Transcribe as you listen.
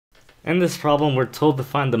In this problem, we're told to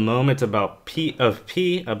find the moment about p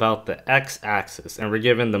about the x-axis, and we're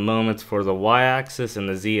given the moments for the y-axis and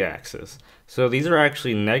the z-axis. So these are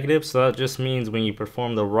actually negative, so that just means when you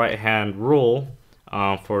perform the right-hand rule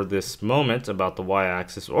for this moment about the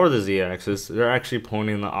y-axis or the z-axis, they're actually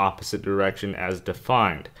pointing in the opposite direction as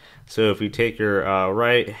defined. So if you take your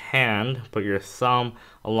right hand, put your thumb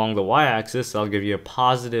along the y-axis, that'll give you a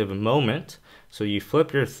positive moment. So you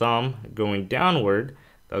flip your thumb going downward,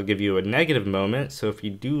 that'll give you a negative moment. So if you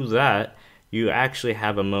do that, you actually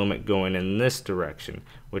have a moment going in this direction,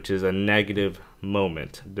 which is a negative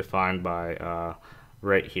moment defined by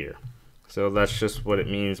right here. So that's just what it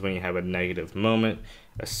means when you have a negative moment,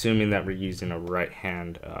 assuming that we're using a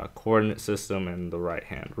right-hand coordinate system and the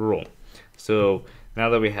right-hand rule. So now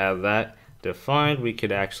that we have that defined, we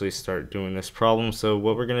could actually start doing this problem. So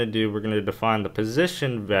what we're going to do, we're going to define the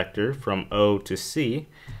position vector from O to C,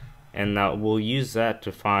 and now we'll use that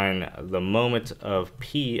to find the moment of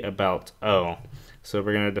P about O. So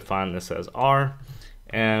we're going to define this as R,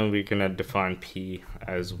 and we're going to define P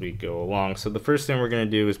as we go along. So the first thing we're going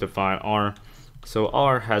to do is define R. So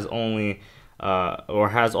R has only,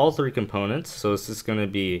 has all three components. So this is going to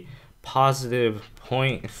be positive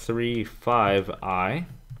 0.35i.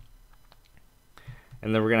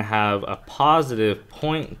 And then we're going to have a positive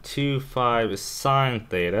 0.25 sine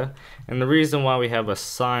theta. And the reason why we have a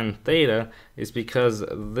sine theta is because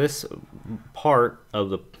this part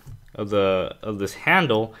of this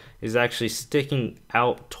handle is actually sticking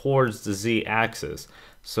out towards the z-axis.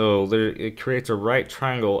 So it creates a right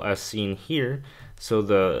triangle as seen here. So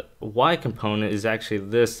the y component is actually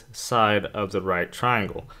this side of the right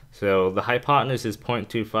triangle. So the hypotenuse is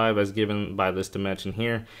 0.25 as given by this dimension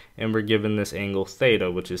here, and we're given this angle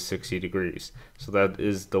theta, which is 60 degrees. So that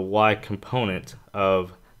is the y component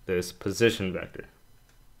of this position vector.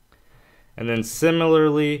 And then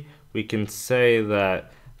similarly, we can say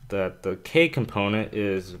that the k component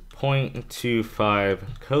is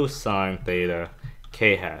 0.25 cosine theta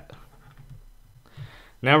k hat.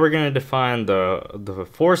 Now we're going to define the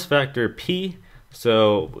force vector P.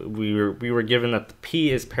 So we were given that the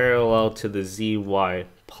P is parallel to the zy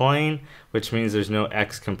plane, which means there's no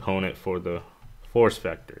x component for the force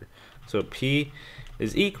vector. So P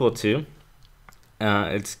is equal to,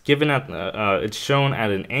 it's shown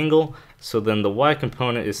at an angle. So then the y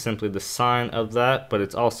component is simply the sine of that, but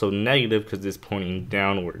it's also negative because it's pointing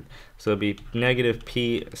downward. So it'll be negative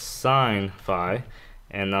P sine phi,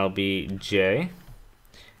 and that'll be J.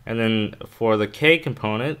 And then for the k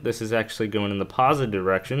component, this is actually going in the positive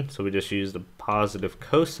direction, so we just use the positive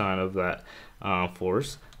cosine of that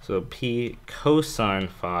force. So P cosine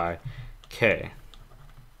phi k.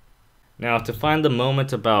 Now to find the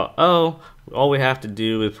moment about O, all we have to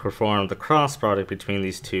do is perform the cross product between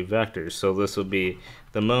these two vectors. So this will be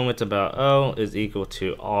the moment about O is equal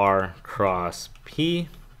to R cross P,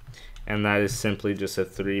 and that is simply just a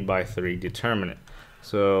 3×3 determinant.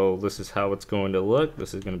 So this is how it's going to look.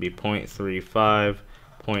 This is going to be 0.35,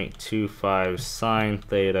 0.25 sine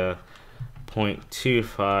theta,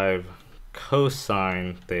 0.25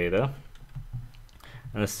 cosine theta.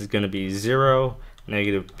 And this is going to be 0,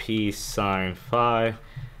 negative P sine phi,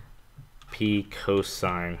 P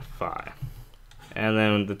cosine phi. And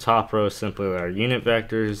then the top row is simply our unit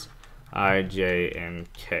vectors, I, J,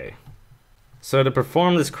 and K. So to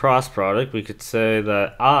perform this cross product, we could say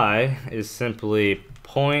that I is simply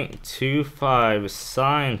 0.25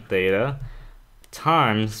 sine theta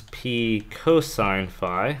times P cosine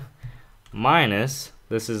phi minus,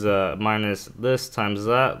 this is a minus this times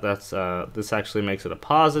that, this actually makes it a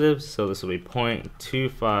positive, so this will be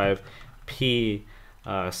 0.25 P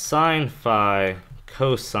sine phi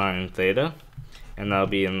cosine theta, and that'll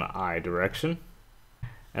be in the I direction.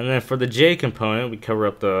 And then for the j component, we cover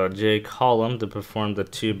up the j column to perform the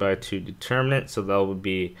 2×2 determinant, so that would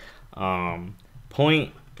be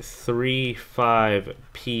 0.35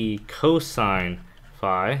 P cosine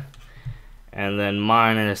phi, and then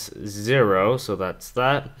minus 0, so that's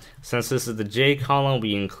that. Since this is the j column,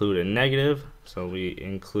 we include a negative, so we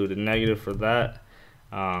include a negative for that.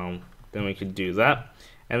 Then we could do that.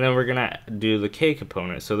 And then we're going to do the k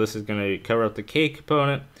component. So this is going to cover up the k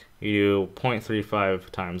component. You do 0.35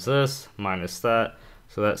 times this minus that,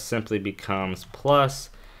 so that simply becomes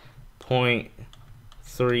plus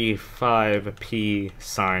 0.35 P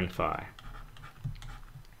sine phi.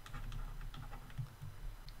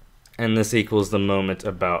 And this equals the moment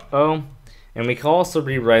about O. And we can also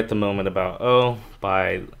rewrite the moment about O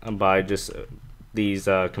by just these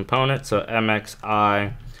components. So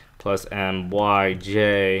mxi plus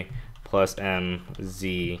myj plus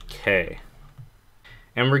mzk.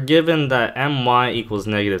 And we're given that my equals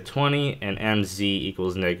negative 20 and mz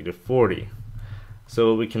equals negative 40. So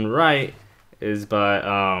what we can write is by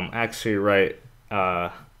actually write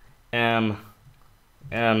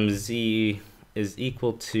mz is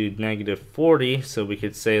equal to negative 40. So we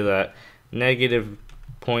could say that negative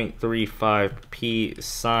 0.35 p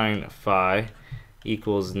sine phi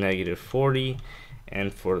equals negative 40.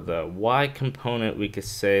 And for the y component, we could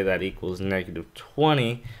say that equals negative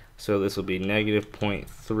 20. So this will be negative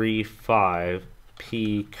 0.35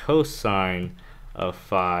 p cosine of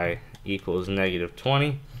phi equals negative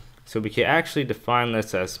 20. So we can actually define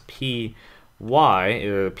this as p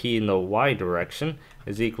in the y direction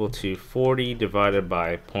is equal to 40 divided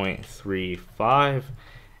by 0.35.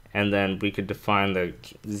 And then we could define the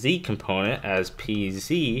z component as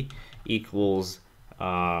pz equals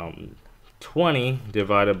 20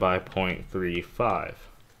 divided by 0.35.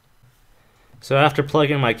 So after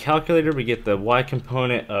plugging in my calculator, we get the y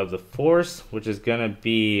component of the force, which is going to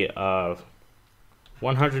be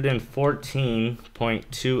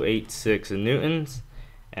 114.286 newtons,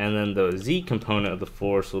 and then the z component of the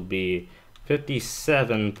force will be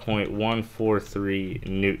 57.143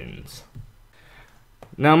 newtons.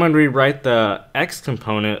 Now I'm going to rewrite the x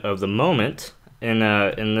component of the moment in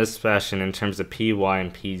this fashion in terms of py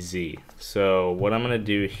and pz. So what I'm going to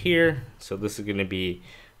do here, so this is going to be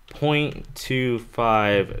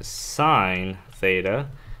 0.25 sine theta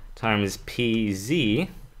times pz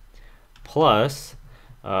plus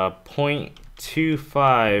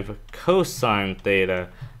 0.25 cosine theta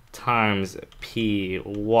times py,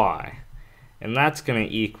 and that's going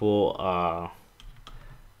to equal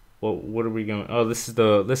what are we going? Oh, this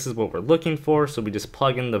is what we're looking for. So we just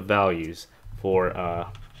plug in the values for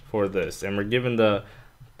this, and we're given the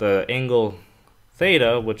angle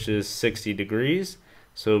theta, which is 60 degrees.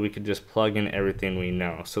 So we could just plug in everything we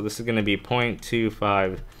know. So this is going to be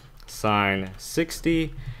 0.25 sine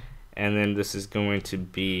 60, and then this is going to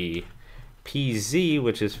be pz,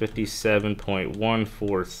 which is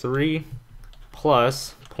 57.143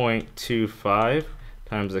 plus 0.25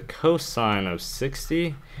 times the cosine of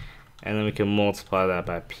 60, and then we can multiply that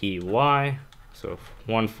by py, so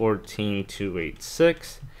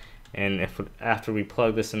 114.286. And after we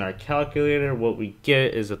plug this in our calculator, what we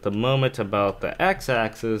get is that the moment about the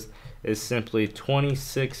x-axis is simply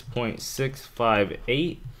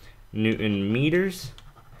 26.658 Newton meters.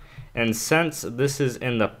 And since this is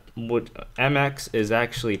in the mx is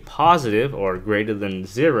actually positive or greater than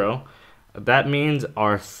 0, that means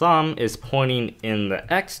our thumb is pointing in the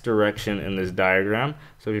x direction in this diagram.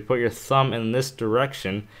 So if you put your thumb in this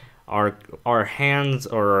direction, our hands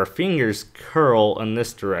or our fingers curl in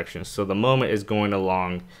this direction. So the moment is going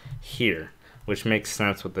along here, which makes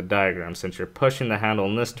sense with the diagram. Since you're pushing the handle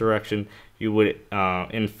in this direction, you would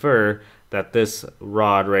infer that this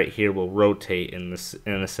rod right here will rotate in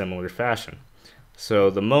a similar fashion. So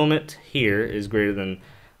the moment here is greater than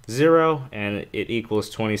 0, and it equals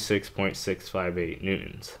 26.658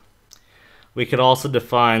 newtons. We could also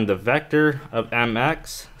define the vector of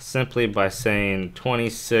mx simply by saying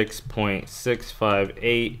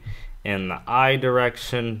 26.658 in the I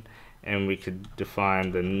direction, and we could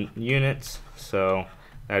define the units. So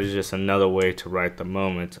that is just another way to write the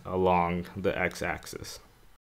moment along the x-axis.